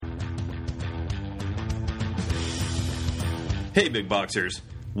Hey, big boxers.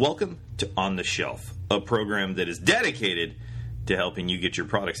 Welcome to On the Shelf, a program that is dedicated to helping you get your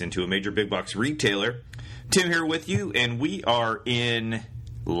products into a major big box retailer. Tim here with you, and we are in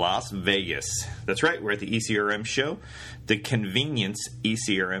Las Vegas. That's right, we're at the ECRM show, the Convenience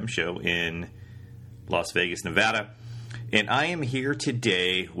ECRM show in Las Vegas, Nevada. And I am here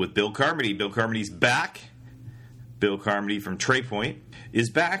today with Bill Carmody. Bill Carmody's back. Bill Carmody from TrayPoint is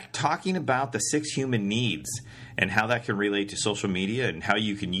back talking about the 6 human needs and how that can relate to social media and how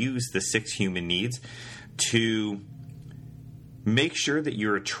you can use the 6 human needs to make sure that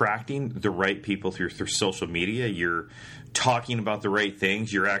you're attracting the right people through social media. You're talking about the right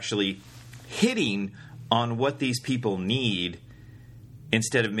things. You're actually hitting on what these people need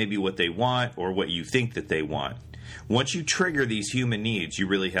instead of maybe what they want or what you think that they want. Once you trigger these human needs, you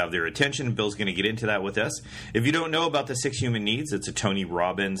really have their attention. Bill's going to get into that with us. If you don't know about the 6 human needs, it's a Tony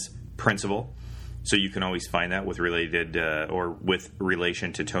Robbins principle. So you can always find that with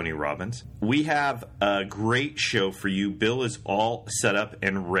relation to Tony Robbins. We have a great show for you. Bill is all set up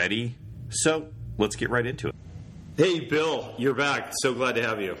and ready. So let's get right into it. Hey, Bill, you're back. So glad to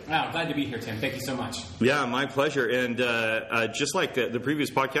have you. Wow, glad to be here, Tim. Thank you so much. Yeah, my pleasure. And just like the previous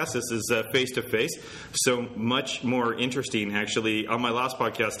podcast, this is face-to-face, so much more interesting, actually. On my last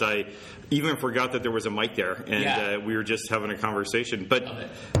podcast, I even forgot that there was a mic there, and we were just having a conversation. But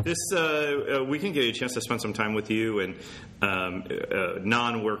this we can get a chance to spend some time with you, and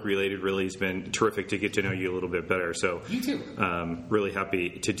non-work related really has been terrific to get to know you a little bit better. So you too. Really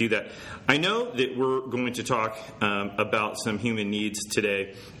happy to do that. I know that we're going to talk about some human needs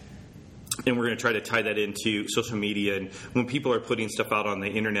today, and we're going to try to tie that into social media. And when people are putting stuff out on the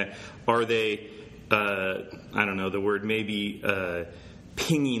internet, are they, I don't know the word, maybe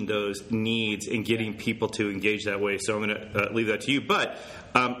pinging those needs and getting people to engage that way? So I'm going to leave that to you. But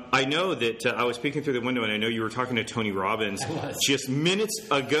I know that I was peeking through the window, and I know you were talking to Tony Robbins just minutes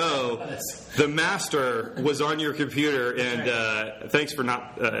ago. The master was on your computer, and thanks for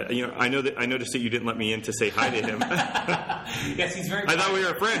not. I noticed that you didn't let me in to say hi to him. Yes, he's very. I thought we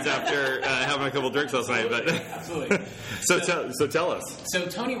were friends after having a couple drinks last night, but absolutely. So tell us. So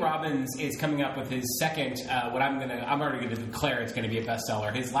Tony Robbins is coming up with his second. I'm already going to declare it's going to be a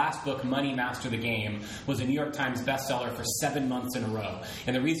bestseller. His last book, Money Master the Game, was a New York Times bestseller for 7 months in a row.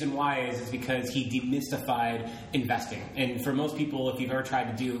 And the reason why is because he demystified investing. And for most people, if you've ever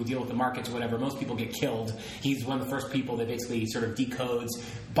tried to deal with the markets or whatever, most people get killed. He's one of the first people that basically sort of decodes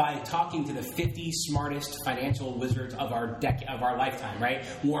by talking to the 50 smartest financial wizards of our lifetime, right?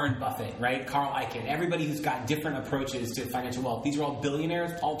 Warren Buffett, right? Carl Icahn, everybody who's got different approaches to financial wealth. These are all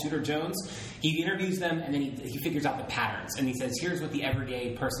billionaires. Paul Tudor Jones. He interviews them, and then he figures out the patterns. And he says, here's what the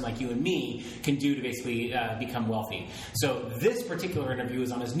everyday person like you and me can do to basically become wealthy. So this particular interview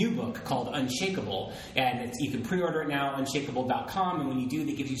is on his new book called Unshakable, and you can pre-order it now, unshakable.com, and when you do,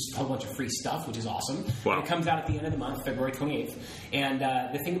 they give you a whole bunch of free stuff, which is awesome. Wow. It comes out at the end of the month, February 28th, and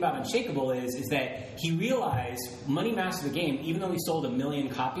the thing about Unshakable is that he realized Money Master the Game, even though he sold 1 million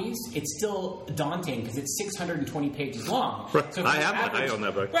copies, it's still daunting because it's 620 pages long. Right. So I own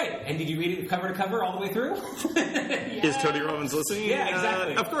that book. Right, and did you read it cover to cover all the way through? Yeah. Is Tony Robbins listening? Yeah,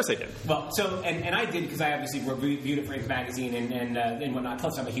 exactly. Of course I did. Well, so, and I did because I obviously reviewed it for Inc. magazine and whatnot,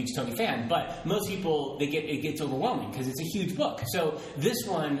 plus I'm a huge Tony fan, but most people, it gets overwhelming because it's a huge book. So this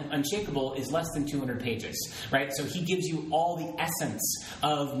one, Unshakable, is less than 200 pages, right? So he gives you all the essence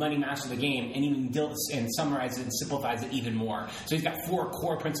of Money Master the Game and even summarizes it and simplifies it even more. So he's got 4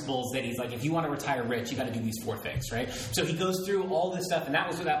 core principles that he's like, if you want to retire rich, you got to do these 4 things, right? So he goes through all this stuff, and that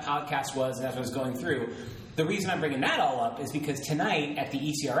was what that podcast was, and that's what I was going through. The reason I'm bringing that all up is because tonight at the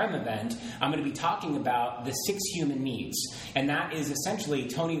ECRM event, I'm going to be talking about the 6 human needs. And that is essentially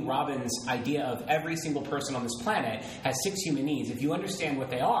Tony Robbins' idea of every single person on this planet has 6 human needs. If you understand what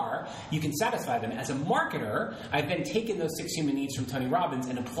they are, you can satisfy them. As a marketer, I've then taken those 6 human needs from Tony Robbins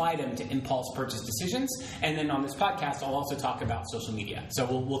and applied them to impulse purchase decisions. And then on this podcast, I'll also talk about social media. So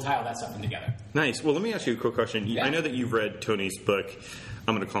we'll tie all that stuff in together. Nice. Well, let me ask you a quick question. Yeah. I know that you've read Tony's book.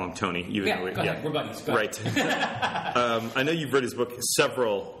 I'm going to call him Tony. Go ahead. We're buddies. Go right. I know you've read his book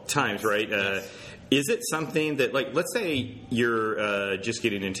several times, right? Yes. Is it something that, like, let's say you're just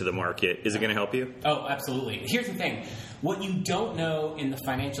getting into the market. Is it going to help you? Oh, absolutely. Here's the thing. What you don't know in the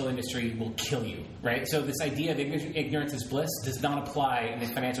financial industry will kill you, right? So this idea of ignorance is bliss does not apply in the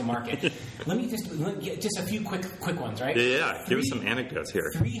financial market. Let me get just a few quick ones, right? Yeah, give us some anecdotes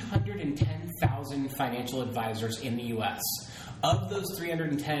here. 310,000 financial advisors in the U.S. Of those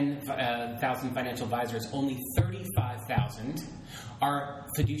 310,000 financial advisors, only 35,000 are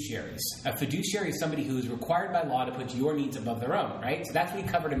fiduciaries. A fiduciary is somebody who is required by law to put your needs above their own, right? So that's what he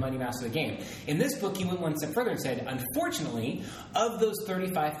covered in Money Master the Game. In this book, he went one step further and said, unfortunately, unfortunately, of those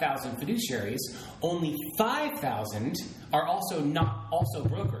 35,000 fiduciaries, only 5,000 are not also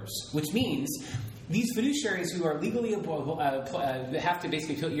brokers, which means these fiduciaries who are legally have to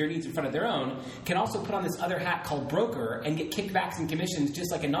basically put your needs in front of their own can also put on this other hat called broker and get kickbacks and commissions just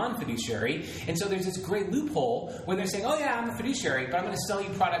like a non-fiduciary. And so there's this great loophole where they're saying, oh yeah, I'm a fiduciary, but I'm going to sell you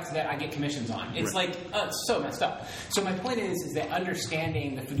products that I get commissions on. It's like, it's so messed up. So my point is that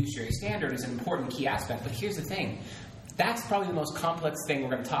understanding the fiduciary standard is an important key aspect. But here's the thing. That's probably the most complex thing we're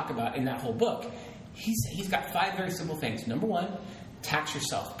going to talk about in that whole book. He's got 5 very simple things. Number 1, tax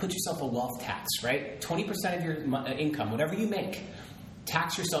yourself. Put yourself a wealth tax, right? 20% of your income, whatever you make,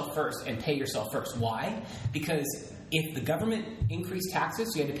 tax yourself first and pay yourself first. Why? Because if the government increased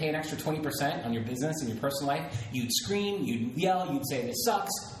taxes, so you had to pay an extra 20% on your business and your personal life, you'd scream, you'd yell, you'd say this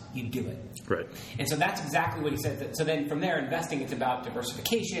sucks, you'd do it. Right. And so that's exactly what he said. So then from there, investing, it's about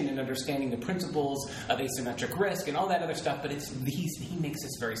diversification and understanding the principles of asymmetric risk and all that other stuff, but he makes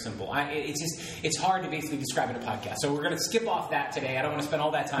this very simple. It's hard to basically describe in a podcast. So we're going to skip off that today. I don't want to spend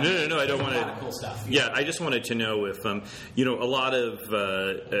all that time. No, I don't want to. A lot of cool stuff. Yeah, I just wanted to know if, a lot of,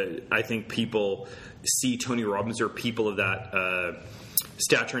 I think people see Tony Robbins or people of that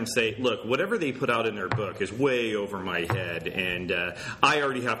stature and say, look, whatever they put out in their book is way over my head, and I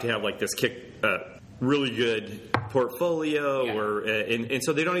already have to have like this really good portfolio, and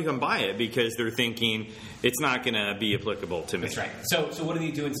so they don't even buy it because they're thinking it's not going to be applicable to me. That's right. So what do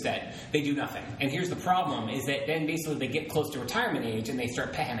they do instead? They do nothing. And here's the problem: is that then basically they get close to retirement age and they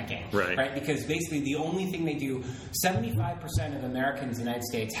start panicking, right? Because basically the only thing they do, 75% of Americans in the United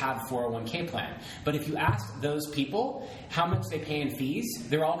States have a 401k plan. But if you ask those people how much they pay in fees,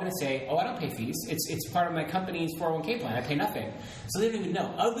 they're all going to say, "Oh, I don't pay fees. It's part of my company's 401k plan. I pay nothing." So they don't even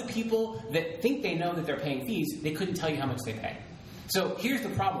know. Of the people that think they know that they're paying fees, they couldn't tell you how much they pay. So here's the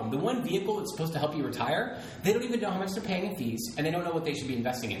problem. The one vehicle that's supposed to help you retire, they don't even know how much they're paying in fees, and they don't know what they should be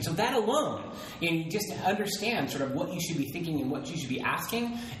investing in. So that alone, you just understand sort of what you should be thinking and what you should be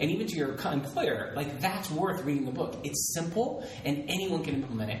asking, and even to your employer, like that's worth reading the book. It's simple, and anyone can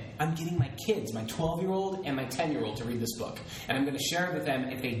implement it. I'm getting my kids, my 12-year-old and my 10-year-old, to read this book, and I'm going to share it with them.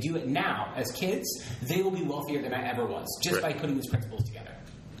 If they do it now as kids, they will be wealthier than I ever was, just by putting these principles together.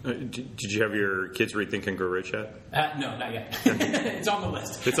 Did you have your kids read Think and Grow Rich yet? No, not yet. It's on the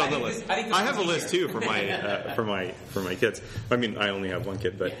list. It's on the list. I have a list too for my for my kids. I mean, I only have one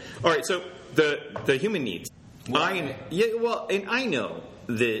kid, but all right. So the human needs. And I know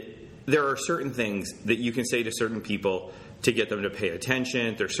that there are certain things that you can say to certain people to get them to pay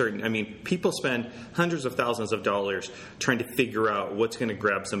attention. There's people spend hundreds of thousands of dollars trying to figure out what's going to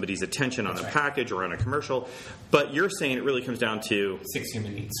grab somebody's attention on a package or on a commercial. But you're saying it really comes down to 6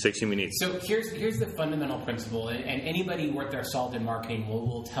 human needs. 6 human needs. So here's the fundamental principle, and anybody worth their salt in marketing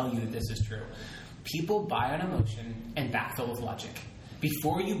will tell you that this is true. People buy on emotion and backfill with logic.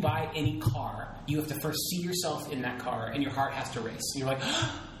 Before you buy any car, you have to first see yourself in that car, and your heart has to race. And you're like,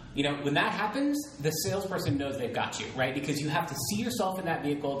 when that happens, the salesperson knows they've got you, right? Because you have to see yourself in that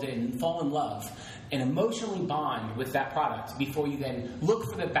vehicle to fall in love and emotionally bond with that product before you then look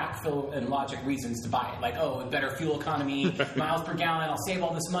for the backfill and logic reasons to buy it. Like, better fuel economy, miles per gallon, I'll save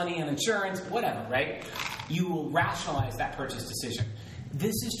all this money on insurance, whatever, right? You will rationalize that purchase decision.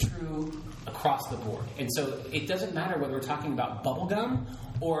 This is true across the board. And so it doesn't matter whether we're talking about bubble gum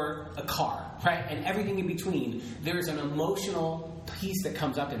or a car, right? And everything in between. There's an emotional piece that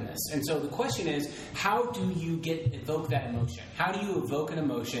comes up in this. And so the question is, how do you evoke that emotion? How do you evoke an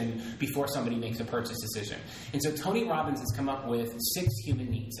emotion before somebody makes a purchase decision? And so Tony Robbins has come up with 6 human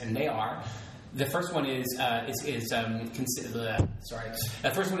needs, and they are: the first one is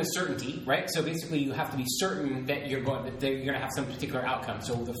certainty, right? So basically, you have to be certain that you're going to have some particular outcome.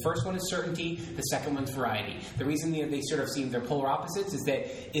 So the first one is certainty. The second one's variety. The reason they sort of seem they're polar opposites is that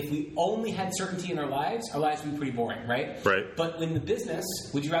if we only had certainty in our lives would be pretty boring, right? Right. But in the business,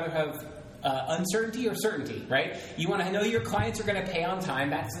 would you rather have uncertainty or certainty, right? You want to know your clients are going to pay on time.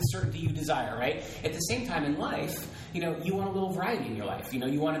 That's the certainty you desire, right? At the same time in life, you want a little variety in your life.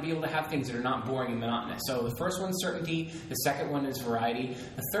 You want to be able to have things that are not boring and monotonous. So the first one's certainty. The second one is variety.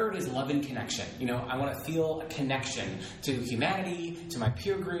 The third is love and connection. I want to feel a connection to humanity, to my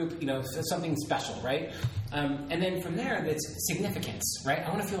peer group, something special, right? And then from there, it's significance, right? I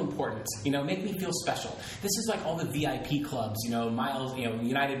want to feel important. Make me feel special. This is like all the VIP clubs, miles,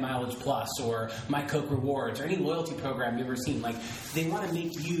 United Mileage Plus or My Coke Rewards or any loyalty program you've ever seen. Like, they want to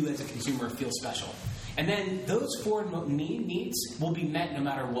make you as a consumer feel special. And then those 4 needs will be met no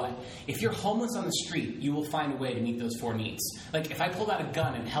matter what. If you're homeless on the street, you will find a way to meet those 4 needs. Like, if I pulled out a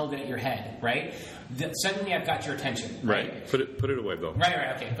gun and held it at your head, right? suddenly I've got your attention. Right? Put it away, Bill.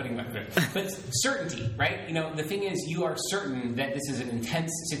 Right. Okay, putting it away. But certainty, right? The thing is, you are certain that this is an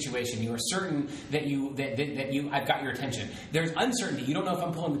intense situation. You are certain that I've got your attention. There's uncertainty. You don't know if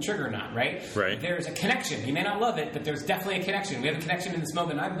I'm pulling the trigger or not, right? Right. There's a connection. You may not love it, but there's definitely a connection. We have a connection in this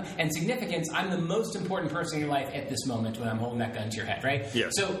moment. And significance, I'm the most important person in your life at this moment when I'm holding that gun to your head, right?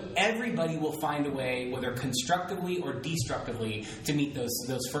 Yes. So everybody will find a way, whether constructively or destructively, to meet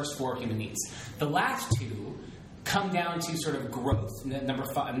those first 4 human needs. The last 2 come down to sort of growth. Number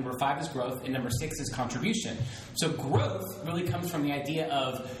 5 is growth, and number 6 is contribution. So growth really comes from the idea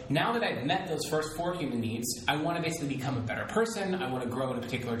of, now that I've met those first 4 human needs, I want to basically become a better person. I want to grow in a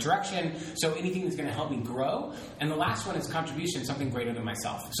particular direction. So anything that's going to help me grow. And the last one is contribution, something greater than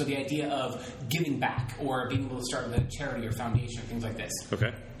myself. So the idea of giving back or being able to start with a charity or foundation, things like this.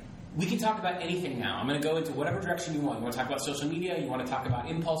 Okay. We can talk about anything now. I'm going to go into whatever direction you want. You want to talk about social media? You want to talk about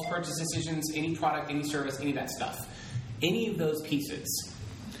impulse purchase decisions, any product, any service, any of that stuff. Any of those pieces,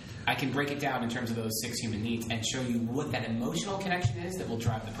 I can break it down in terms of those 6 human needs and show you what that emotional connection is that will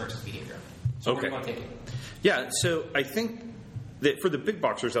drive the purchase behavior. So where do you want to take it? Yeah, so I think that for the big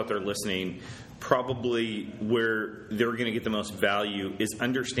boxers out there listening, probably where they're going to get the most value is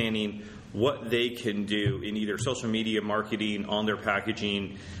understanding what they can do in either social media marketing, on their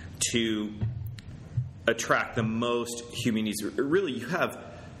packaging, to attract the most human needs. Really, you have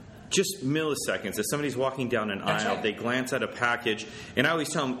just milliseconds. If somebody's walking down an aisle, right. They glance at a package, and I always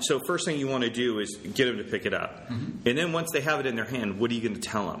tell them, so first thing you want to do is get them to pick it up. Mm-hmm. And then once they have it in their hand, what are you going to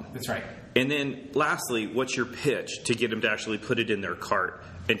tell them? That's right. And then lastly, what's your pitch to get them to actually put it in their cart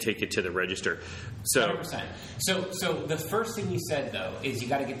and take it to the register? So 100%. So the first thing you said, though, is you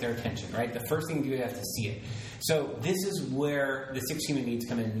got to get their attention, right? The first thing you have to see it. So this is where the 6 human needs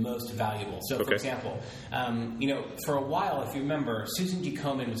come in most valuable. So, for example, for a while, if you remember, Susan G.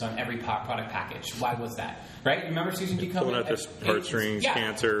 Komen was on every product package. Why was that? Right? Remember Susan G. Komen? Pulling out the heartstrings,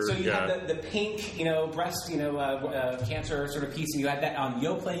 cancer. So you had the pink, breast, cancer sort of piece, and you had that on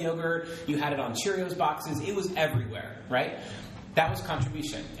Yoplait yogurt. You had it on Cheerios boxes. It was everywhere, right? That was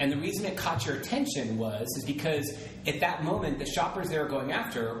contribution. And the reason it caught your attention is because at that moment, the shoppers they were going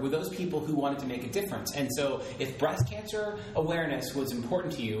after were those people who wanted to make a difference. And so if breast cancer awareness was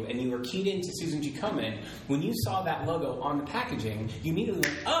important to you and you were keyed into Susan G. Komen, when you saw that logo on the packaging, you immediately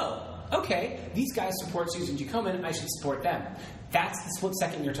went, oh, okay, these guys support Susan G. Komen, I should support them. That's the split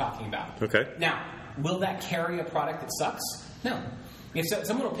second you're talking about. Okay. Now, will that carry a product that sucks? No. If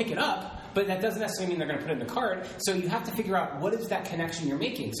someone will pick it up, but that doesn't necessarily mean they're going to put it in the cart. So you have to figure out what is that connection you're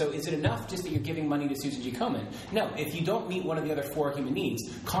making. So is it enough just that you're giving money to Susan G. Komen? No. If you don't meet one of the other 4 human needs,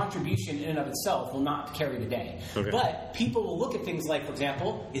 contribution in and of itself will not carry the day. Okay. But people will look at things like, for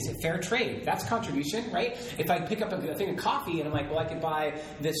example, is it fair trade? That's contribution, right? If I pick up a thing of coffee and I'm like, well, I could buy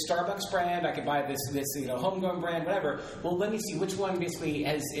this Starbucks brand, I could buy this homegrown brand, whatever. Well, let me see which one basically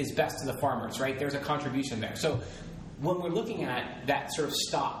is best to the farmers, right? There's a contribution there. So when we're looking at that sort of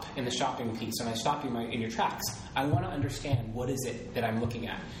stop in the shopping piece, and I stop you in your tracks, I want to understand what is it that I'm looking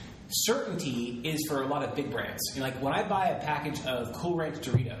at. Certainty is for a lot of big brands. Like when I buy a package of Cool Ranch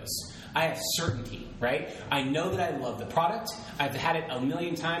Doritos, I have certainty, right? I know that I love the product. I've had it a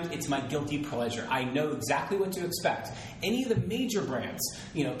million times. It's my guilty pleasure. I know exactly what to expect. Any of the major brands,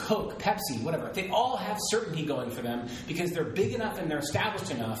 Coke, Pepsi, whatever, they all have certainty going for them because they're big enough and they're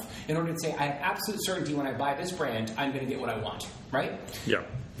established enough in order to say, I have absolute certainty when I buy this brand, I'm going to get what I want, right? Yeah.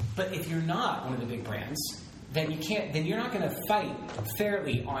 But if you're not one of the big brands, then you're not going to fight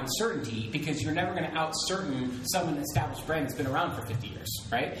fairly on certainty because you're never going to out-certain some established brand that's been around for 50 years,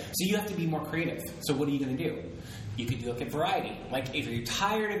 right? So you have to be more creative. So what are you going to do? You could look at variety. Like if you're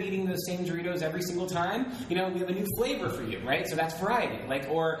tired of eating those same Doritos every single time, we have a new flavor for you, right? So that's variety.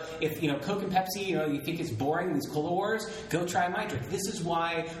 Or if Coke and Pepsi, you think it's boring, these cola wars, go try my drink. This is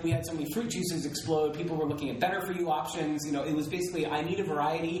why we had so many fruit juices explode. People were looking at better for you options. It was basically I need a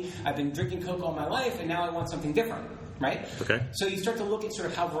variety. I've been drinking Coke all my life, and now I want something different. Right? Okay. So you start to look at sort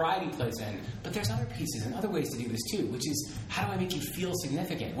of how variety plays in. But there's other pieces and other ways to do this too, which is how do I make you feel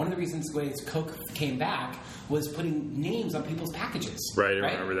significant? One of the reasons ways Coke came back was putting names on people's packages. Right,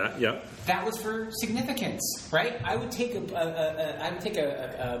 I remember that. Yeah. That was for significance, right? I would take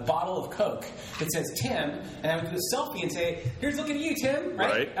a bottle of Coke that says Tim, and I would do a selfie and say, "Here's looking at you, Tim."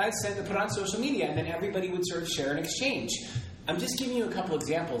 Right? I'd put it on social media, and then everybody would sort of share and exchange. I'm just giving you a couple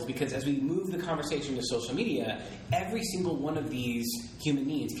examples because as we move the conversation to social media, every single one of these human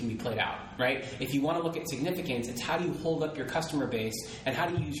needs can be played out, right? If you want to look at significance, it's how do you hold up your customer base and how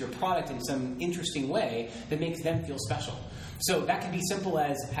do you use your product in some interesting way that makes them feel special. So that can be simple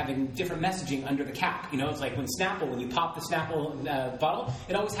as having different messaging under the cap. It's like when you pop the Snapple bottle,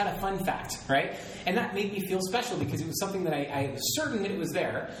 it always had a fun fact, right? And that made me feel special because it was something that I was certain that it was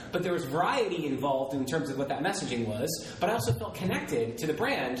there, but there was variety involved in terms of what that messaging was. But I also felt connected to the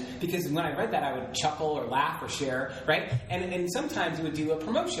brand because when I read that, I would chuckle or laugh or share, right? And sometimes it would do a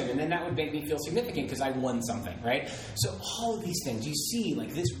promotion, and then that would make me feel significant because I won something, right? So all of these things, you see,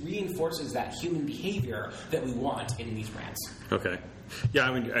 like this reinforces that human behavior that we want in these brands. Okay. Yeah,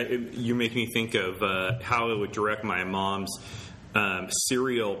 I mean, you make me think of how it would direct my mom's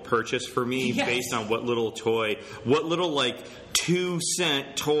cereal purchase for me based on what little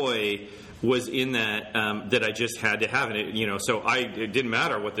 2-cent toy was in that that I just had to have. And it didn't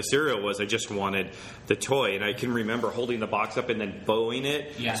matter what the cereal was. I just wanted the toy. And I can remember holding the box up and then bowing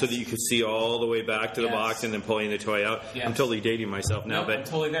it so that you could see all the way back to the box and then pulling the toy out. Yes. I'm totally dating myself now. But I'm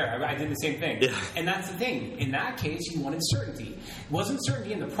totally there. I did the same thing. Yeah. And that's the thing. In that case, you wanted certainty. It wasn't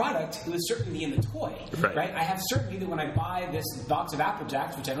certainty in the product. It was certainty in the toy. Right? I have certainty that when I buy this box of Apple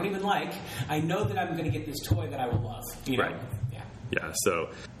Jacks, which I don't even like, I know that I'm going to get this toy that I will love. Right. Yeah. Yeah. So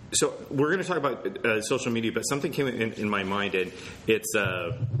we're going to talk about social media, but something came in my mind, and it's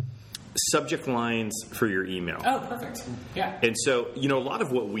subject lines for your email. Oh, perfect. Yeah. And so, a lot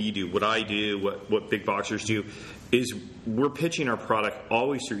of what we do, what I do, what big boxers do, is we're pitching our product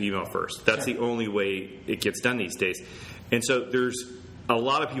always through email first. That's the only way it gets done these days. And so there's a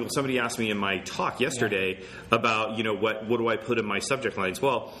lot of people. Somebody asked me in my talk yesterday about, what do I put in my subject lines?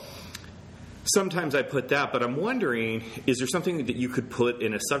 Well, sometimes I put that, but I'm wondering, is there something that you could put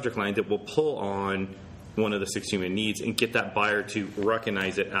in a subject line that will pull on one of the 6 human needs and get that buyer to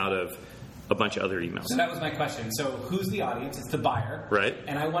recognize it out of a bunch of other emails? So that was my question. So who's the audience? It's the buyer. Right.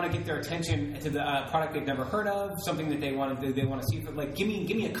 And I want to get their attention to the product they've never heard of, something that they want to see. Like, give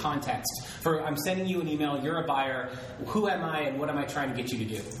me a context for, I'm sending you an email, you're a buyer, who am I and what am I trying to get you to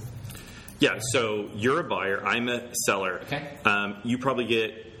do? Yeah, so you're a buyer, I'm a seller. Okay. You probably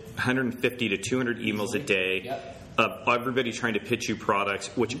get 150 to 200 emails a day of everybody trying to pitch you products,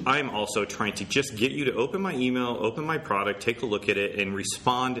 which I'm also trying to just get you to open my email, open my product, take a look at it, and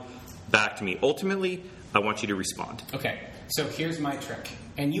respond back to me. Ultimately, I want you to respond. Okay, so here's my trick.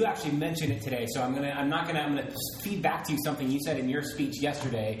 And you actually mentioned it today, so I'm gonna feed back to you something you said in your speech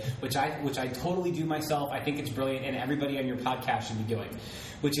yesterday, which I totally do myself. I think it's brilliant, and everybody on your podcast should be doing.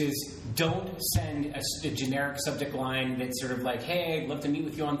 Which is, don't send a generic subject line that's sort of like, hey, I'd love to meet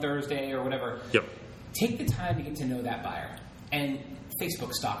with you on Thursday or whatever. Yep. Take the time to get to know that buyer. And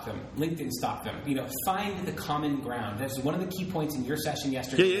Facebook stalk them, LinkedIn stalk them. Find the common ground. That's one of the key points in your session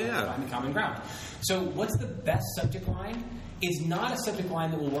yesterday. Find the common ground. So what's the best subject line? Is not a subject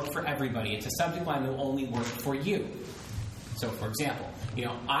line that will work for everybody. It's a subject line that will only work for you. So, for example,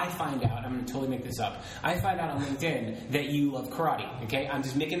 I find out, I'm going to totally make this up, I find out on LinkedIn that you love karate, okay? I'm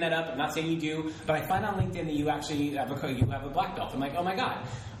just making that up. I'm not saying you do, but I find on LinkedIn that you actually have a black belt. I'm like, oh my God,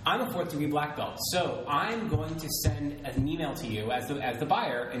 I'm a 4th degree black belt. So I'm going to send an email to you as the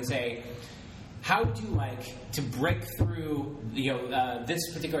buyer and say, how would you like to break through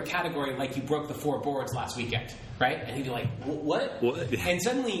this particular category like you broke the 4 boards last weekend, right? And he'd be like, what? And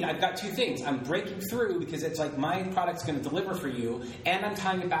suddenly I've got 2 things. I'm breaking through because it's like my product's going to deliver for you, and I'm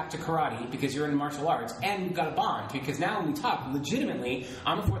tying it back to karate because you're in martial arts, and we've got a bond because now when we talk legitimately,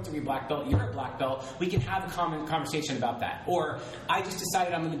 I'm a 4th degree black belt, you're a black belt, we can have a common conversation about that. Or I just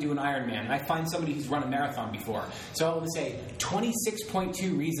decided I'm going to do an Ironman, and I find somebody who's run a marathon before. So I will say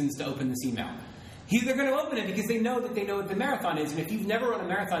 26.2 reasons to open this email. They're going to open it because they know what the marathon is. And if you've never run a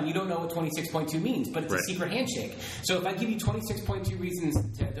marathon, you don't know what 26.2 means. But it's a secret handshake. So if I give you 26.2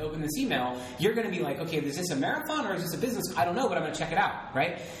 reasons to open this email, you're going to be like, okay, is this a marathon or is this a business? I don't know, but I'm going to check it out,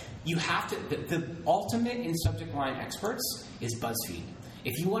 right? You have to. The ultimate in subject line experts is BuzzFeed.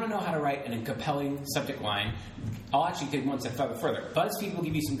 If you want to know how to write a compelling subject line, I'll actually take one step further. BuzzFeed will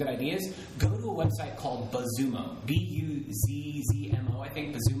give you some good ideas. Go to a website called Buzzumo. Buzzmo, I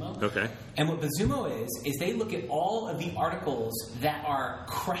think, Buzzumo. Okay. And what Buzzumo is they look at all of the articles that are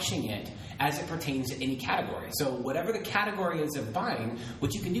crushing it as it pertains to any category. So whatever the category is of buying,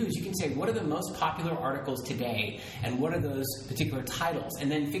 what you can do is you can say, what are the most popular articles today, and what are those particular titles?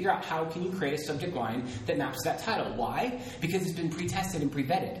 And then figure out how can you create a subject line that maps to that title. Why? Because it's been pre-tested and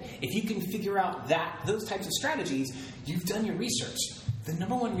pre-vetted. If you can figure out those types of strategies, you've done your research. The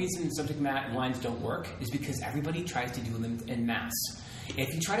number one reason subject lines don't work is because everybody tries to do them en masse.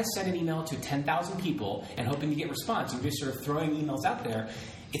 If you try to send an email to 10,000 people and hoping to get response, you're just sort of throwing emails out there,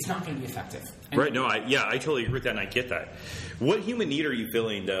 it's not going to be effective. And right. No, I totally agree with that, and I get that. What human need are you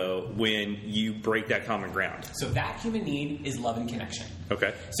feeling, though, when you break that common ground? So that human need is love and connection.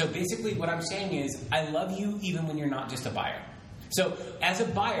 Okay. So basically what I'm saying is, I love you even when you're not just a buyer. So as a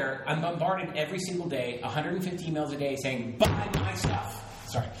buyer, I'm bombarded every single day, 150 emails a day saying, buy my stuff.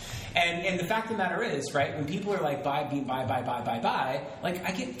 Sorry. And the fact of the matter is, right, when people are like, buy, like,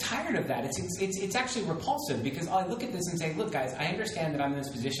 I get tired of that. It's actually repulsive, because I look at this and say, look, guys, I understand that I'm in this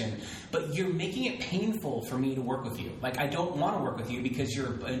position, but you're making it painful for me to work with you. Like, I don't want to work with you because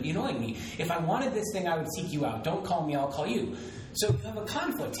you're annoying me. If I wanted this thing, I would seek you out. Don't call me, I'll call you. So you have a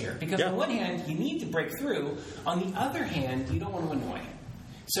conflict here, because on one hand, you need to break through. On the other hand, you don't want to annoy.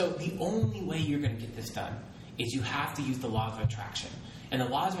 So the only way you're going to get this done is you have to use the law of attraction. And the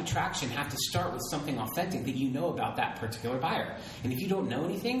laws of attraction have to start with something authentic that you know about that particular buyer. And if you don't know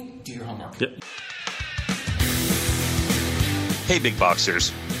anything, do your homework. Yep. Hey, Big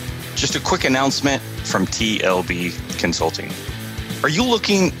Boxers. Just a quick announcement from TLB Consulting. Are you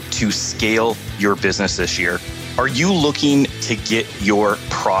looking to scale your business this year? Are you looking to get your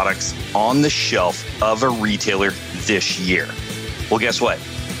products on the shelf of a retailer this year? Well, guess what?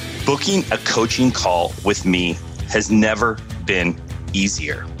 Booking a coaching call with me has never been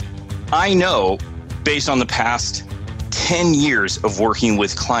easier. I know, based on the past 10 years of working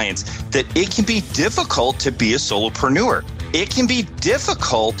with clients, that it can be difficult to be a solopreneur. It can be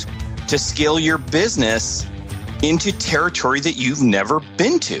difficult to scale your business into territory that you've never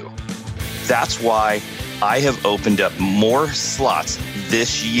been to. That's why I have opened up more slots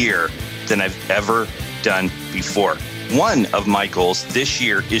this year than I've ever done before. One of my goals this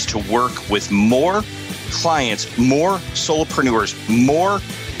year is to work with more clients, more solopreneurs, more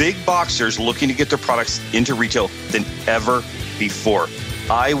big boxers looking to get their products into retail than ever before.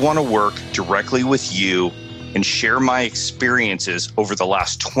 I want to work directly with you and share my experiences over the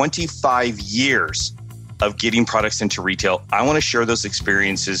last 25 years of getting products into retail. I want to share those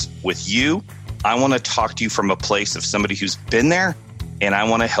experiences with you. I want to talk to you from a place of somebody who's been there, and I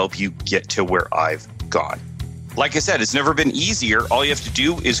want to help you get to where I've gone. Like I said, it's never been easier. All you have to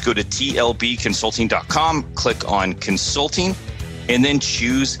do is go to tlbconsulting.com, click on consulting, and then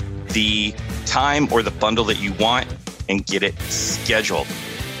choose the time or the bundle that you want and get it scheduled.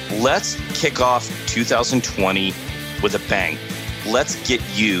 Let's kick off 2020 with a bang. Let's get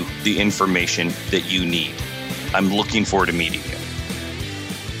you the information that you need. I'm looking forward to meeting you.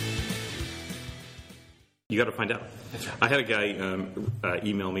 You got to find out. That's right. I had a guy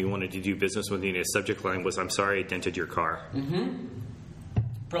email me, wanted to do business with me, and his subject line was, "I'm sorry I dented your car." Mm-hmm.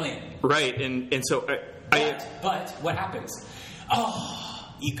 Brilliant. Right, and so But what happens?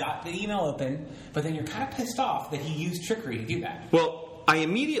 Oh, you got the email open, but then you're kind of pissed off that he used trickery to do that. Well, I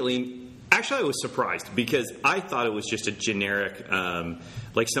was surprised, because I thought it was just a generic,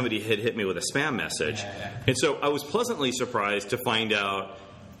 like somebody had hit me with a spam message. Yeah. And so I was pleasantly surprised to find out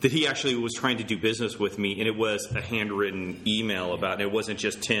that he actually was trying to do business with me, and it was a handwritten email about it. It wasn't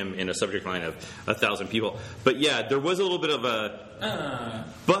just Tim in a subject line of 1,000 people. But yeah, there was a little bit of a...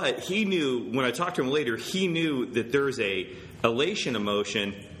 But he knew, when I talked to him later, he knew that there's a elation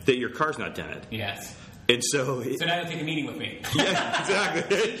emotion that your car's not dented. Yes. And so now you take a meeting with me. Yeah,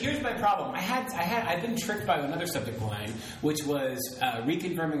 exactly. Here's my problem. I've been tricked by another subject line, which was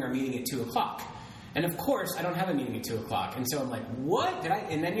reconfirming our meeting at 2:00. And of course, I don't have a meeting at 2 o'clock. And so I'm like, what? Did I?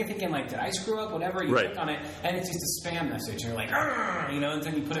 And then you're thinking, like, did I screw up? Whatever. You click on it, and it's just a spam message. And you're like, and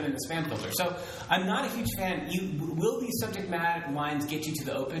then you put it in the spam filter. So I'm not a huge fan. Will these subject matter lines get you to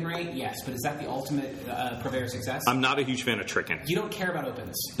the open rate? Yes. But is that the ultimate purveyor of success? I'm not a huge fan of tricking. You don't care about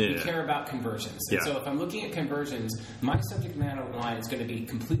opens. Yeah. You care about conversions. And so if I'm looking at conversions, my subject matter line is going to be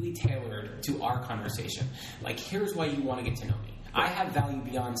completely tailored to our conversation. Like, here's why you want to get to know me. I have value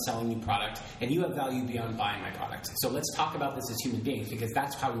beyond selling you product, and you have value beyond buying my product. So let's talk about this as human beings, because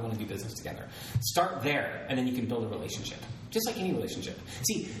that's how we want to do business together. Start there, and then you can build a relationship. Just like any relationship.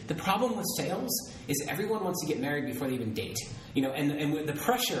 See, the problem with sales is everyone wants to get married before they even date. And the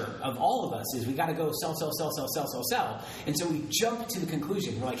pressure of all of us is we got to go sell. And so we jump to the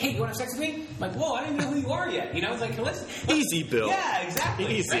conclusion. We're like, hey, you want to have sex with me? I'm like, whoa, I don't even know who you are yet. It's like, let's easy, Bill. Yeah,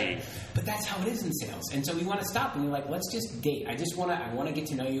 exactly. Easy. Right? But that's how it is in sales. And so we want to stop and we're like, let's just date. I want to get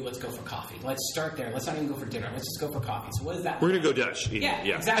to know you. Let's go for coffee. Let's start there. Let's not even go for dinner. Let's just go for coffee. So what is that? We're going to go Dutch.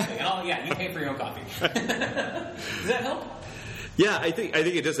 Yeah, exactly. And you pay for your own coffee. Does that help? Yeah, I think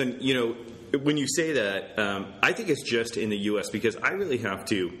it doesn't, when you say that, I think it's just in the U.S. because I really have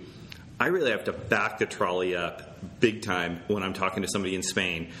to I really have to back the trolley up big time when I'm talking to somebody in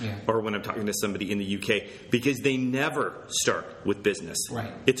Spain or when I'm talking to somebody in the UK, because they never start with business.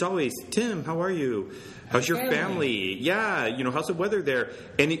 Right. It's always, Tim, how are you? How's your family? Yeah, how's the weather there?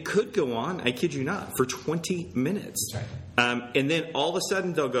 And it could go on, I kid you not, for 20 minutes. That's right. And then all of a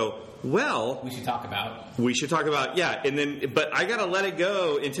sudden they'll go, well, we should talk about, yeah. And then, but I got to let it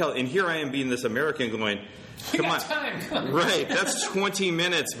go and here I am being this American going, come on. Time. Right. That's 20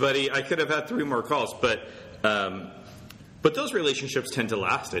 minutes, buddy. I could have had 3 more calls, but those relationships tend to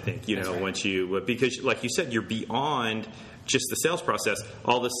last, I think, right. once because like you said, you're beyond just the sales process.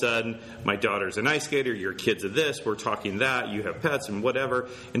 All of a sudden, my daughter's an ice skater, your kid's a this, we're talking that, you have pets and whatever,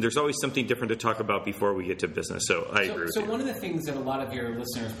 and there's always something different to talk about before we get to business. So I agree with you. So one of the things that a lot of your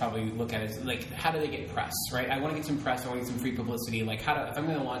listeners probably look at is like, how do they get press, right? I want to get some press, I want to get some free publicity. Like, if I'm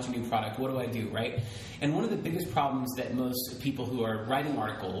going to launch a new product, what do I do, right? And one of the biggest problems that most people who are writing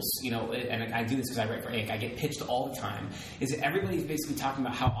articles, and I do this because I write for Inc., I get pitched all the time, is that everybody's basically talking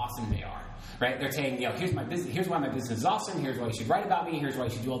about how awesome they are. Right? They're saying, here's my business. Here's why my business is awesome. Here's why you should write about me. Here's why you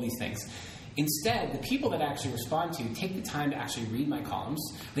should do all these things. Instead, the people that I actually respond to take the time to actually read my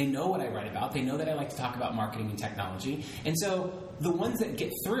columns. They know what I write about. They know that I like to talk about marketing and technology. And so the ones that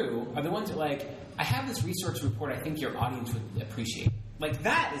get through are the ones that I have this research report I think your audience would appreciate. Like,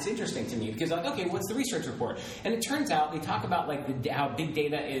 that is interesting to me because, okay, what's the research report? And it turns out they talk about, how big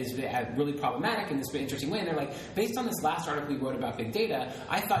data is really problematic in this interesting way. And they're like, based on this last article we wrote about big data,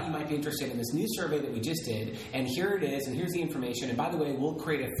 I thought you might be interested in this new survey that we just did, and here it is, and here's the information, and by the way, we'll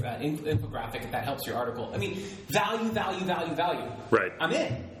create an infographic if that helps your article. I mean, value. Right. I'm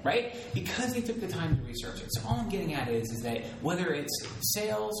in, right? Because they took the time to research it. So all I'm getting at is that whether it's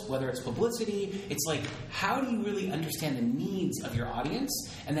sales, whether it's publicity, it's like, how do you really understand the needs of your audience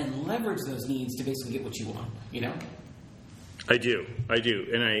and then leverage those needs to basically get what you want, I do,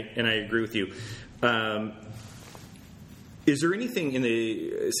 and I agree with you. Is there anything in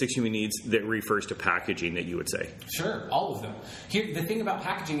the 6 Human Needs that refers to packaging that you would say? Sure, all of them. Here, the thing about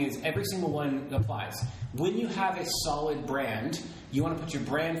packaging is every single one applies. When you have a solid brand, you want to put your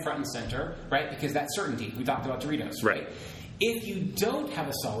brand front and center, right? Because that's certainty. We talked about Doritos, right? If you don't have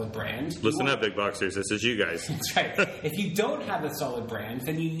a solid brand... Listen up, big boxers. This is you guys. That's right. If you don't have a solid brand,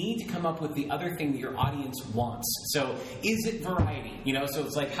 then you need to come up with the other thing that your audience wants. So is it variety? So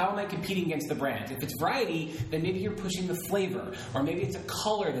it's like, how am I competing against the brand? If it's variety, then maybe you're pushing the flavor. Or maybe it's a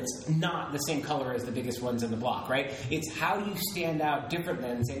color that's not the same color as the biggest ones in the block, right? It's how do you stand out different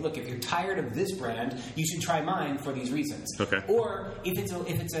than and say, look, if you're tired of this brand, you should try mine for these reasons. Okay. Or if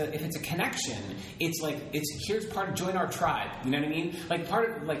it's a connection, it's like, here's part of join our tribe. You know what I mean? Like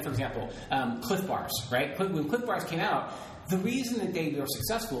for example, Cliff Bars, right? When Cliff Bars came out, the reason that they were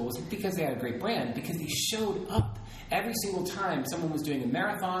successful was because they had a great brand, because they showed up every single time someone was doing a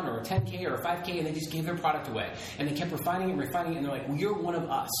marathon or a 10K or a 5K, and they just gave their product away. And they kept refining it, and they're like, well, you're one of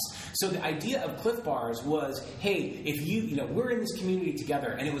us. So the idea of Cliff Bars was, hey, if we're in this community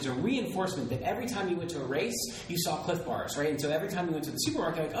together, and it was a reinforcement that every time you went to a race, you saw Cliff Bars, right? And so every time you went to the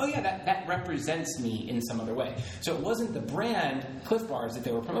supermarket, like, oh yeah, that represents me in some other way. So it wasn't the brand Cliff Bars that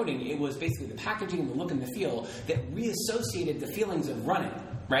they were promoting, it was basically the packaging, the look and the feel that reassociated the feelings of running.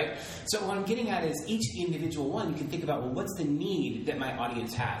 Right? So what I'm getting at is each individual one, you can think about, well, what's the need that my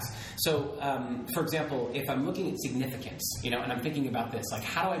audience has? So, for example, if I'm looking at significance, and I'm thinking about this, like,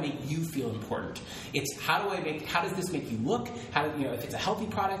 how do I make you feel important? It's how does this make you look? If it's a healthy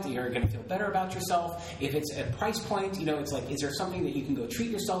product, you're going to feel better about yourself. If it's a price point, it's like, is there something that you can go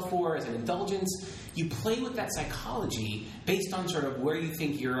treat yourself for as an indulgence? You play with that psychology based on sort of where you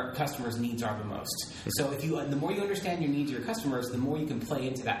think your customers' needs are the most. So the more you understand your needs of your customers, the more you can play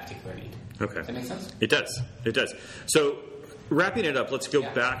into that particular need. Okay. Does that make sense? It does. So wrapping it up, let's go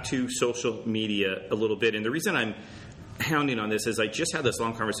back to social media a little bit. And the reason I'm hounding on this is I just had this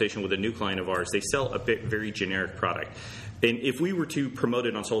long conversation with a new client of ours. They sell a very generic product. And if we were to promote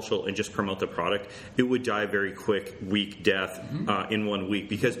it on social and just promote the product, it would die a very quick, weak death in 1 week,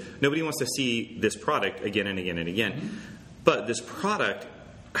 because nobody wants to see this product again and again and again. Mm-hmm. But this product,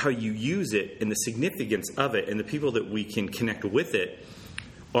 how you use it and the significance of it and the people that we can connect with it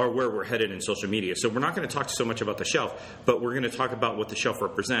are where we're headed in social media. So we're not going to talk so much about the shelf, but we're going to talk about what the shelf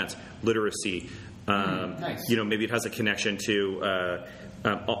represents: literacy, Nice. Maybe it has a connection to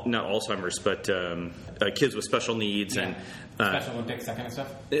not Alzheimer's, but kids with special needs and Special Olympics, that kind of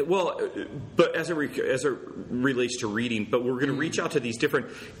stuff. But as it relates to reading, but we're going to reach out to these different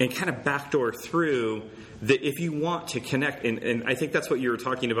and kind of backdoor through that if you want to connect, and I think that's what you were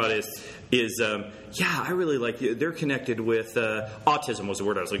talking about is I really like they're connected with autism was the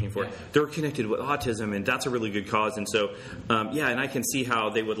word I was looking for. Yeah. They're connected with autism, and that's a really good cause. And so and I can see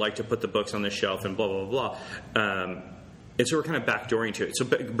how they would like to put the books on the shelf and blah blah blah. And so we're kind of backdooring to it. So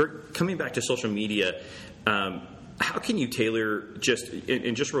coming back to social media. How can you tailor just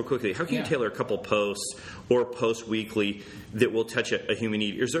real quickly? How can you tailor a couple posts or post weekly that will touch a human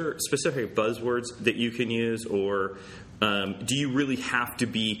need? Is there specific buzzwords that you can use, or do you really have to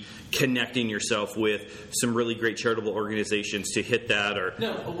be connecting yourself with some really great charitable organizations to hit that? Or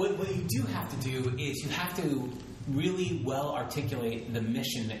no, what you do have to do is you have to really well articulate the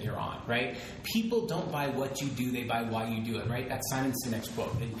mission that you're on, right? People don't buy what you do, they buy why you do it, right? That's Simon Sinek's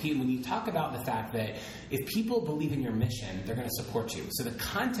quote. And when you talk about the fact that if people believe in your mission, they're going to support you. So the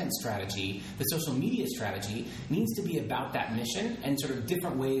content strategy, the social media strategy, needs to be about that mission and sort of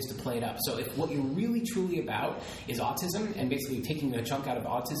different ways to play it up. So if what you're really truly about is autism and basically taking a chunk out of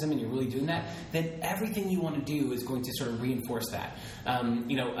autism and you're really doing that, then everything you want to do is going to sort of reinforce that.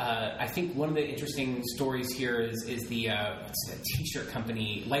 I think one of the interesting stories here is the t-shirt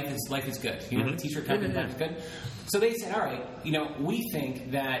company Life is Good. You know the t-shirt company Life is Good? So they said, all right, we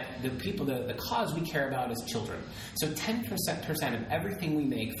think that the cause we care about is children. So 10% of everything we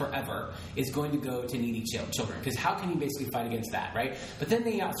make forever is going to go to needy children. Because how can you basically fight against that, right? But then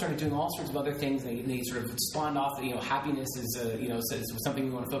they started doing all sorts of other things. They sort of spawned off, happiness is something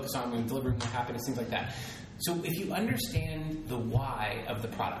we want to focus on when delivering more happiness, things like that. So if you understand the why of the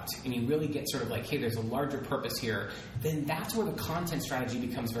product and you really get sort of like, hey, there's a larger purpose here, then that's where the content strategy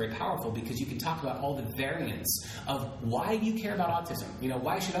becomes very powerful, because you can talk about all the variants of why do you care about autism?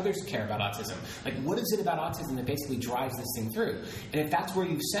 Why should others care about autism? Like, what is it about autism that basically drives this thing through? And if that's where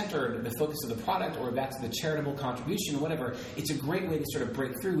you've centered the focus of the product, or that's the charitable contribution or whatever, it's a great way to sort of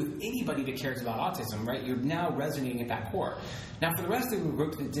break through with anybody that cares about autism, right? You're now resonating at that core. Now, for the rest of the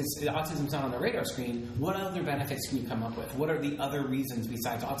group that autism's not on the radar screen, what other benefits can you come up with? What are the other reasons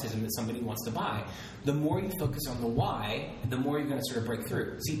besides autism that somebody wants to buy? The more you focus on the why, the more you're going to sort of break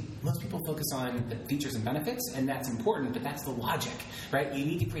through. See, most people focus on the features and benefits, and that's important, but that's the logic, right? You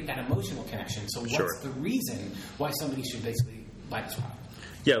need to create that emotional connection. So what's the reason why somebody should basically buy this product?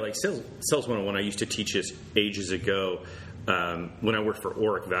 Yeah, like Sales 101, I used to teach this ages ago. When I worked for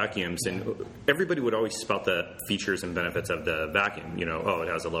Oric Vacuums, and everybody would always spout the features and benefits of the vacuum. It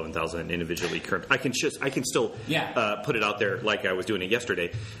has 11,000 individually current. I can still put it out there like I was doing it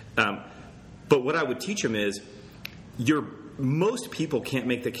yesterday. But what I would teach them is, most people can't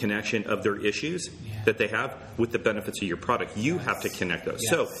make the connection of their issues that they have with the benefits of your product. You have to connect those.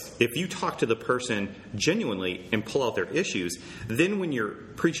 So if you talk to the person genuinely and pull out their issues, then when you're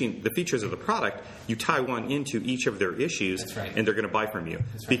preaching the features of the product, you tie one into each of their issues, and they're going to buy from you.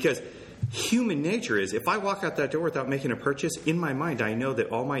 Because human nature is, if I walk out that door without making a purchase, in my mind I know that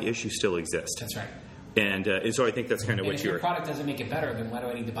all my issues still exist. That's right. And so I think that's kind of what if your product doesn't make it better, then why do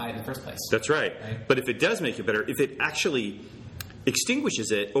I need to buy it in the first place? That's right. But if it does make it better, if it actually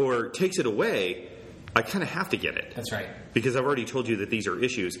extinguishes it or takes it away, I kind of have to get it. That's right. Because I've already told you that these are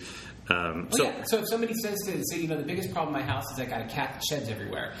issues. So if somebody says the biggest problem in my house is I got a cat that sheds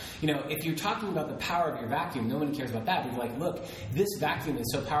everywhere. If you're talking about the power of your vacuum, no one cares about that. But you're like, look, this vacuum is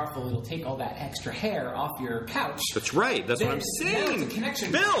so powerful, it'll take all that extra hair off your couch. That's right. That's what I'm saying. It's a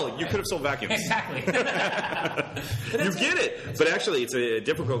connection. Bill, you could have sold vacuums. Exactly. You get it. But actually, it's a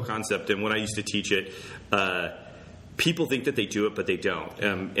difficult concept. And when I used to teach it, people think that they do it, but they don't.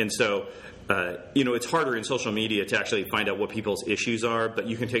 And so... it's harder in social media to actually find out what people's issues are, but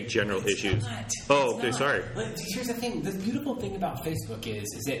you can take general issues. Sorry. But here's the thing. The beautiful thing about Facebook is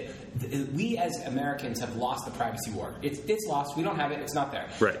that we as Americans have lost the privacy war. It's lost. We don't have it. It's not there.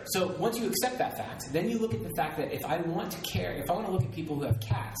 Right. So once you accept that fact, then you look at the fact that if I want to look at people who have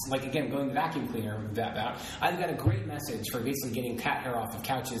cats, like, again, going to the vacuum cleaner about, I've got a great message for basically getting cat hair off of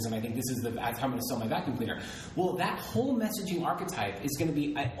couches, and I think this is how I'm going to sell my vacuum cleaner. Well, that whole messaging archetype is going to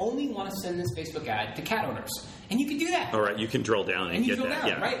be, I only want to send this Facebook ad to cat owners. And you can do that. All right, you can drill down and get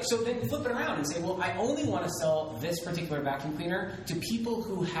that. Right? So then flip it around and say, well, I only want to sell this particular vacuum cleaner to people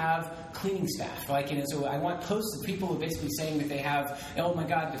who have cleaning staff. So I want posts of people basically saying that they have, oh my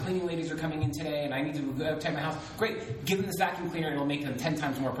God, the cleaning ladies are coming in today and I need to go uptight my house. Great, give them this vacuum cleaner and it'll make them 10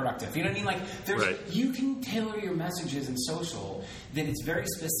 times more productive. You know what I mean? You can tailor your messages in social that it's very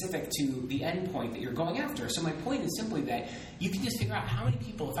specific to the end point that you're going after. So my point is simply that you can just figure out how many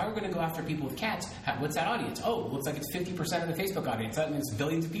people, if I were going to go after after people with cats. What's that audience? Oh, it looks like it's 50% of the Facebook audience. That means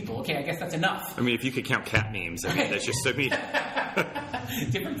billions of people. Okay, I guess that's enough. I mean, if you could count cat names, I mean, that's just, I mean...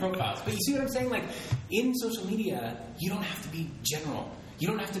 different profiles. But you see what I'm saying? Like, in social media, you don't have to be general. You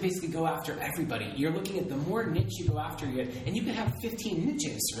don't have to basically go after everybody. You're looking at the more niche you go after, and you can have 15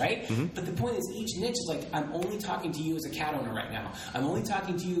 niches, right? Mm-hmm. But the point is, each niche is like, I'm only talking to you as a cat owner right now. I'm only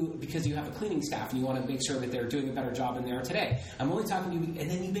talking to you because you have a cleaning staff and you want to make sure that they're doing a better job than they are today. I'm only talking to you, and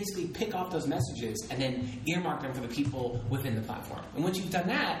then you basically pick off those messages and then earmark them for the people within the platform. And once you've done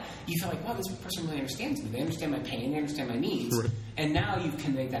that, you feel like, wow, this person really understands me. They understand my pain. They understand my needs. Right. And now you've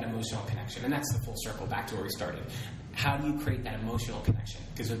conveyed that emotional connection. And that's the full circle back to where we started. How do you create that emotional connection?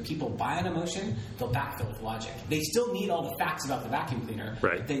 Because when people buy an emotion, they'll backfill with logic. They still need all the facts about the vacuum cleaner,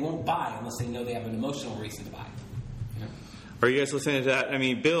 right, but they won't buy unless they know they have an emotional reason to buy. You know? Are you guys listening to that? I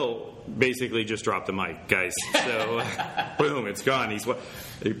mean, Bill basically just dropped the mic, guys. So, boom, it's gone.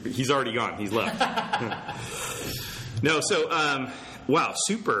 He's already gone. He's left. No, so, wow,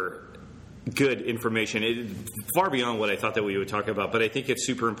 super good information. Far beyond what I thought that we would talk about, but I think it's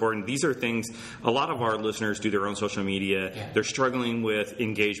super important. These are things, a lot of our listeners do their own social media. Yeah. They're struggling with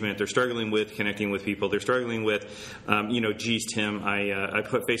engagement. They're struggling with connecting with people. They're struggling with, geez, Tim, I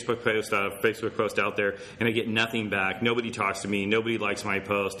put Facebook post out there and I get nothing back. Nobody talks to me. Nobody likes my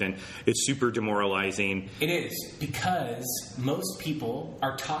post, and it's super demoralizing. It is, because most people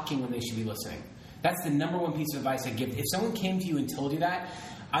are talking when they should be listening. That's the number one piece of advice I give. If someone came to you and told you that,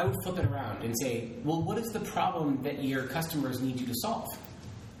 I would flip it around and say, well, what is the problem that your customers need you to solve?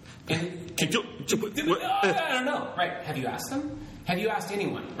 And I don't know. Right. Have you asked them? Have you asked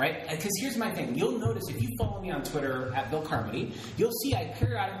anyone? Right? Because here's my thing. You'll notice if you follow me on Twitter at Bill Carmody, you'll see I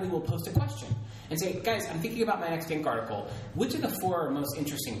periodically will post a question and say, guys, I'm thinking about my next Inc. article. Which of the 4 are most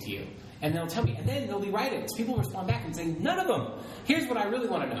interesting to you? And they'll tell me, and then they'll be writing. People respond back and say, none of them. Here's what I really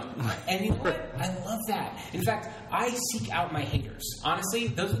want to know. And you know what? I love that. In fact, I seek out my haters. Honestly,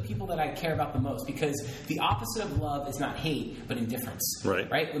 those are the people that I care about the most, because the opposite of love is not hate, but indifference.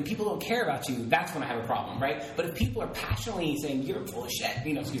 Right? When people don't care about you, that's when I have a problem, right? But if people are passionately saying, you're full of shit,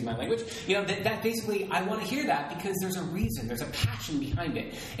 excuse my language, that basically, I want to hear that because there's a reason, there's a passion behind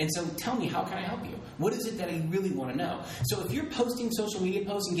it. And so tell me, how can I help you? What is it that I really want to know? So if you're posting social media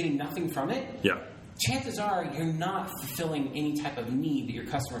posts and getting nothing from it, chances are you're not fulfilling any type of need that your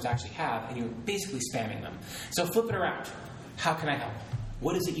customers actually have, and you're basically spamming them. So flip it around. How can I help?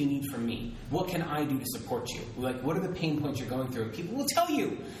 What is it you need from me? What can I do to support you? Like, what are the pain points you're going through? People will tell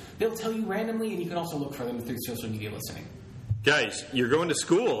you. They'll tell you randomly, and you can also look for them through social media listening. Guys, you're going to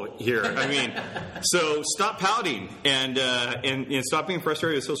school here. I mean, so stop pouting and stop being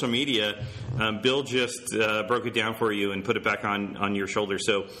frustrated with social media. Bill just broke it down for you and put it back on your shoulders.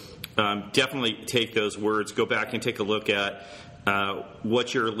 So definitely take those words, go back and take a look at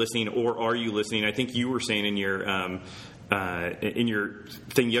what you're listening, or are you listening? I think you were saying in your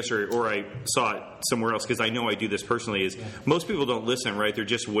thing yesterday, or I saw it somewhere else, because I know I do this personally, is most people don't listen, right? They're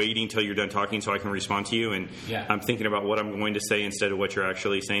just waiting till you're done talking so I can respond to you, and I'm thinking about what I'm going to say instead of what you're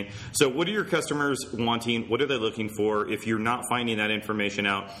actually saying. So what are your customers wanting? What are they looking for? If you're not finding that information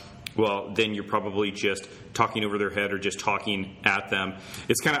out, well, then you're probably just talking over their head or just talking at them.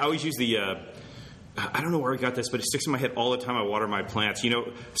 It's kind of, I always use the... I don't know where I got this, but it sticks in my head all the time. I water my plants.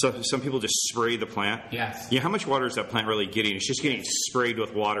 So some people just spray the plant. Yes. How much water is that plant really getting? It's just getting sprayed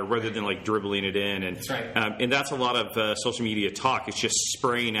with water rather than like dribbling it in. And, that's right. And that's a lot of social media talk. It's just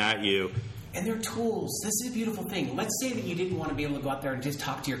spraying at you. And they're tools. This is a beautiful thing. Let's say that you didn't want to be able to go out there and just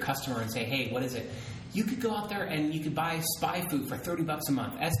talk to your customer and say, hey, what is it? You could go out there and you could buy Spy Food for $30 a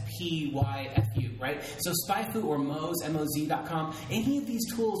month. SPYFU, right? So SpyFu or Moz, MOZ.com, any of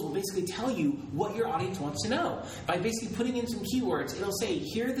these tools will basically tell you what your audience wants to know. By basically putting in some keywords, it'll say,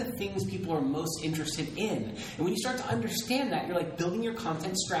 here are the things people are most interested in. And when you start to understand that, you're like building your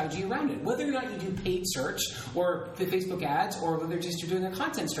content strategy around it. Whether or not you do paid search or the Facebook ads, or whether just you're doing a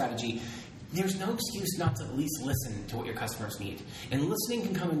content strategy, there's no excuse not to at least listen to what your customers need. And listening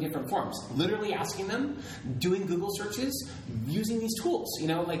can come in different forms. Literally asking them, doing Google searches, using these tools,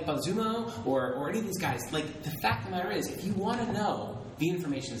 like Bazumo or any of these guys. Like, the fact of the matter is, if you want to know, the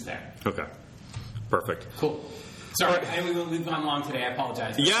information's there. Okay. Perfect. Cool. Sorry, we've gone long today. I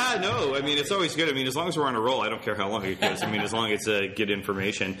apologize. Yeah, no. I mean, it's always good. I mean, as long as we're on a roll, I don't care how long it goes. I mean, as long as it's good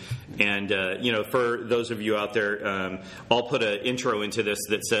information. And, for those of you out there, I'll put an intro into this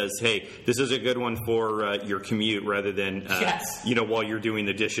that says, hey, this is a good one for your commute rather than, while you're doing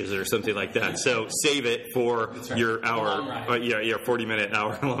the dishes or something like that. So save it for your hour. 40-minute,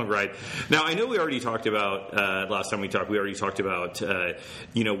 hour-long ride. Now, I know we already talked about, last time we already talked about,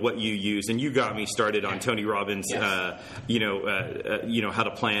 what you use. And you got me started on Tony Robbins' how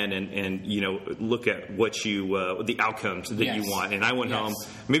to plan and look at what you the outcomes that you want. And I went home,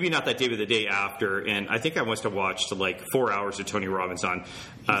 maybe not that day, but the day after, and I think I must have watched like 4 hours of Tony Robbins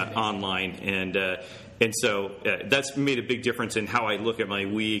online, and so that's made a big difference in how I look at my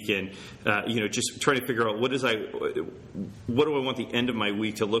week, and just trying to figure out what do I want the end of my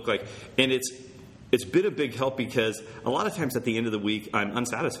week to look like. And it's been a big help because a lot of times at the end of the week I'm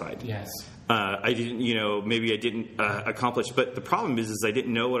unsatisfied. Yes. I didn't, maybe I didn't accomplish, but the problem is I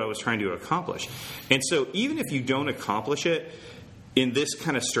didn't know what I was trying to accomplish. And so even if you don't accomplish it, in this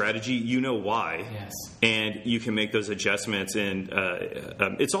kind of strategy, you know why, and you can make those adjustments. And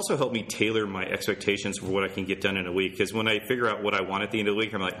it's also helped me tailor my expectations for what I can get done in a week. Because when I figure out what I want at the end of the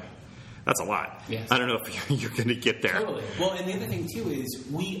week, I'm like, that's a lot. Yes. I don't know if you're going to get there. Totally. Well, and the other thing, too, is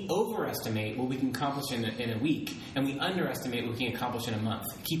we overestimate what we can accomplish in a week, and we underestimate what we can accomplish in a month.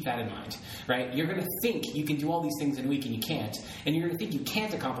 Keep that in mind, right? You're going to think you can do all these things in a week, and you can't. And you're going to think you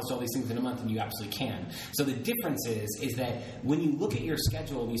can't accomplish all these things in a month, and you absolutely can. So the difference is that when you look at your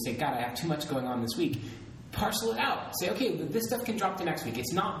schedule and you say, God, I have too much going on this week, parcel it out. Say, okay, this stuff can drop to next week.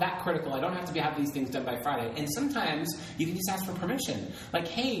 It's not that critical. I don't have to have these things done by Friday. And sometimes you can just ask for permission. Like,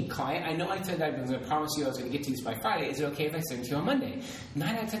 hey, client, I know I said I was going to promise you I was going to get to these by Friday. Is it okay if I send it to you on Monday?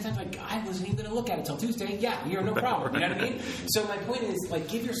 9 out of 10 times, like, I wasn't even going to look at it until Tuesday. Yeah, you're no problem. You know what I mean? So my point is, like,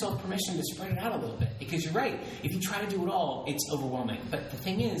 give yourself permission to spread it out a little bit. Because you're right. If you try to do it all, it's overwhelming. But the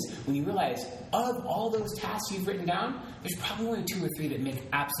thing is, when you realize of all those tasks you've written down, there's probably only 2 or 3 that make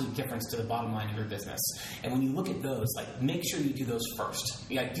absolute difference to the bottom line of your business. And when you look at those, like, make sure you do those first.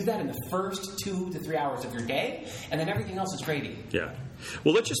 You do that in the first 2 to 3 hours of your day, and then everything else is gravy. Yeah.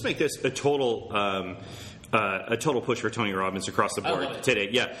 Well, let's just make this a total push for Tony Robbins across the board today.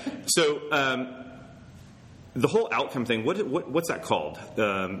 Yeah. So the whole outcome thing. What's that called?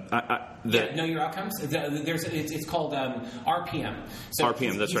 Know your outcomes. It's called RPM. So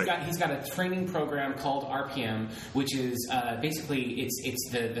RPM. That's right. He's got a training program called RPM, which is basically it's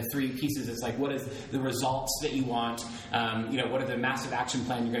the 3 pieces. It's like, what is the results that you want? What are the massive action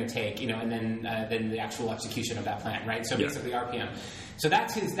plan you're going to take? And then the actual execution of that plan. Right. So basically RPM. So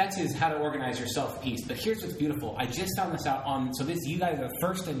that's his how to organize yourself piece. But here's what's beautiful. I just found this out on. So you guys are the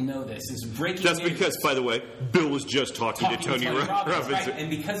first to know this. This is breaking. That's because, by the way, Bill was just talking to Tony Robbins. Right?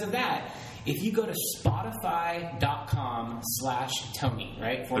 And because of that, if you go to Spotify.com/Tony,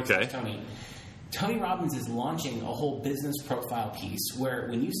 right? /Tony. Tony Robbins is launching a whole business profile piece where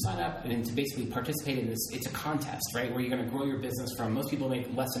when you sign up and to basically participate in this, it's a contest, right? Where you're going to grow your business from, most people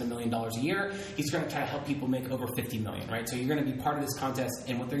make less than $1 million a year. He's going to try to help people make over 50 million, right? So you're going to be part of this contest,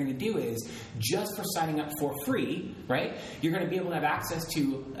 and what they're going to do is, just for signing up for free, right? You're going to be able to have access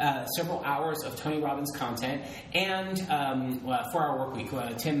to several hours of Tony Robbins content and 4-Hour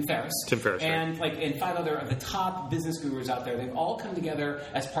Workweek, Tim Ferriss. And and 5 other of the top business gurus out there. They've all come together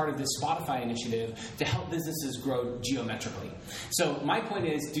as part of this Spotify initiative to help businesses grow geometrically. So my point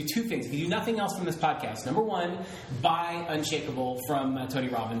is, do 2 things. If you do nothing else from this podcast, number 1, buy Unshakable from Tony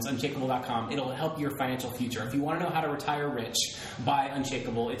Robbins, unshakable.com. It'll help your financial future. If you want to know how to retire rich, buy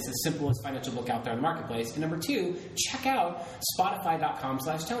Unshakable. It's the simplest financial book out there in the marketplace. And number 2, check out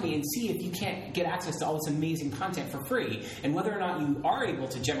Spotify.com/Tony and see if you can't get access to all this amazing content for free. And whether or not you are able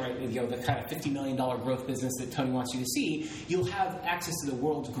to generate the kind of $50 million growth business that Tony wants you to see, you'll have access to the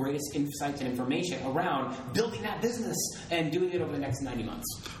world's greatest insights and information around building that business and doing it over the next 90 months.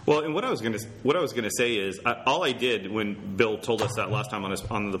 Well, and what I was going to say is, all I did when Bill told us that last time on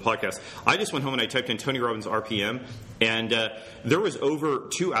the podcast, I just went home and I typed in Tony Robbins RPM, and there was over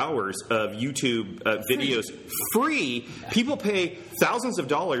 2 hours of YouTube videos free. Yeah. People pay thousands of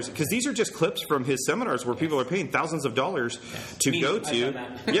dollars because these are just clips from his seminars where people are paying thousands of dollars to go to.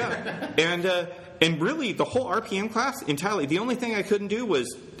 Yeah, and really the whole RPM class entirely. The only thing I couldn't do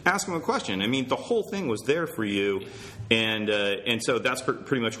was ask him a question. I mean, the whole thing was there for you, and so that's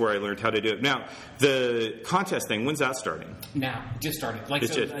pretty much where I learned how to do it. Now, the contest thing, when's that starting? Now, just started. So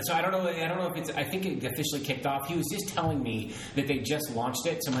I don't know if it's. I think it officially kicked off. He was just telling me that they just launched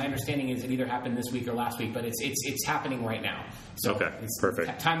it. So my understanding is it either happened this week or last week, but it's happening right now. So okay,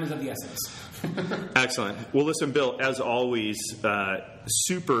 perfect. Time is of the essence. Excellent. Well, listen, Bill, as always,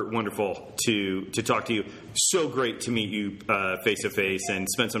 super wonderful to talk to you. So great to meet you face to face and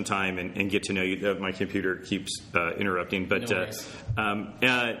spend some time and get to know you. My computer keeps interrupting, but no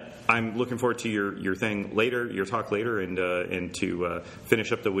I'm looking forward to your thing later, your talk later, and to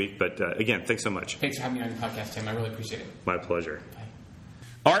finish up the week. But again, thanks so much. Thanks for having me on your podcast, Tim. I really appreciate it. My pleasure. Bye.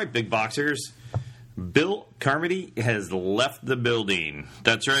 All right, big boxers. Bill Carmody has left the building.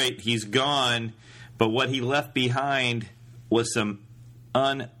 That's right, he's gone. But what he left behind was some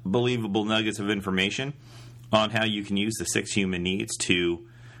unbelievable nuggets of information. on how you can use the 6 human needs to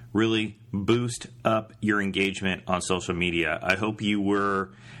really boost up your engagement on social media. I hope you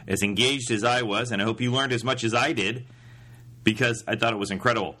were as engaged as I was, and I hope you learned as much as I did, because I thought it was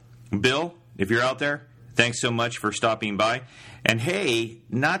incredible. Bill, if you're out there, thanks so much for stopping by. And hey,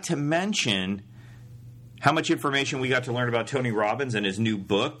 not to mention how much information we got to learn about Tony Robbins and his new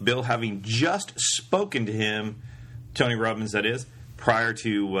book. Bill, having just spoken to him, Tony Robbins that is, prior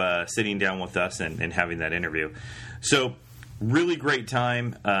to sitting down with us and having that interview. So, really great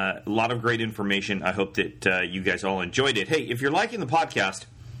time. A lot of great information. I hope that you guys all enjoyed it. Hey, if you're liking the podcast,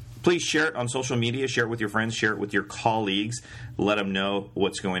 please share it on social media. Share it with your friends. Share it with your colleagues. Let them know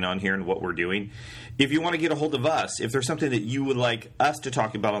what's going on here and what we're doing. If you want to get a hold of us, if there's something that you would like us to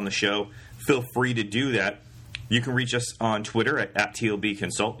talk about on the show, feel free to do that. You can reach us on Twitter at TLB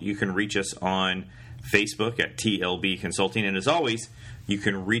Consult. You can reach us on Facebook at TLB Consulting. And as always, you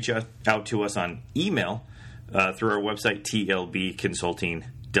can reach out to us on email through our website,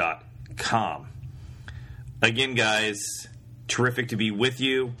 tlbconsulting.com. Again, guys, terrific to be with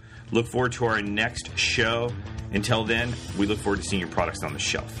you. Look forward to our next show. Until then, we look forward to seeing your products on the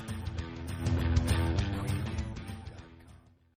shelf.